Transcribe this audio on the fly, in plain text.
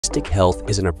Holistic health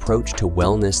is an approach to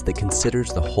wellness that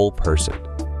considers the whole person,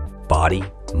 body,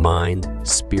 mind,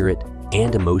 spirit,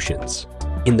 and emotions,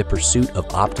 in the pursuit of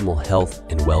optimal health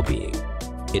and well-being.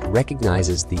 It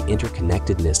recognizes the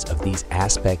interconnectedness of these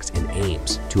aspects and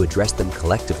aims to address them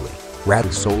collectively,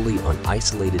 rather solely on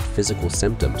isolated physical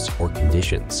symptoms or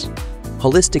conditions.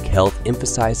 Holistic health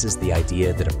emphasizes the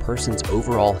idea that a person's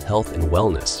overall health and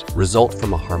wellness result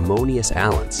from a harmonious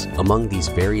balance among these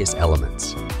various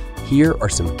elements. Here are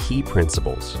some key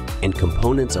principles and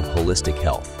components of holistic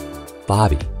health.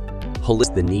 Body.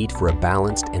 The need for a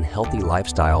balanced and healthy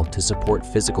lifestyle to support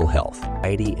physical health.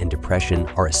 Anxiety and depression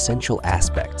are essential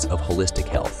aspects of holistic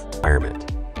health.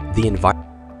 Environment. The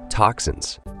environment,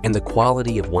 toxins, and the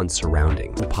quality of one's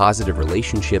surroundings. Positive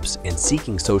relationships and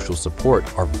seeking social support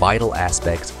are vital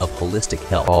aspects of holistic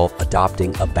health.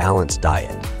 Adopting a balanced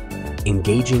diet.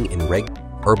 Engaging in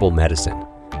herbal medicine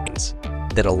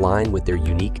that align with their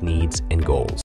unique needs and goals.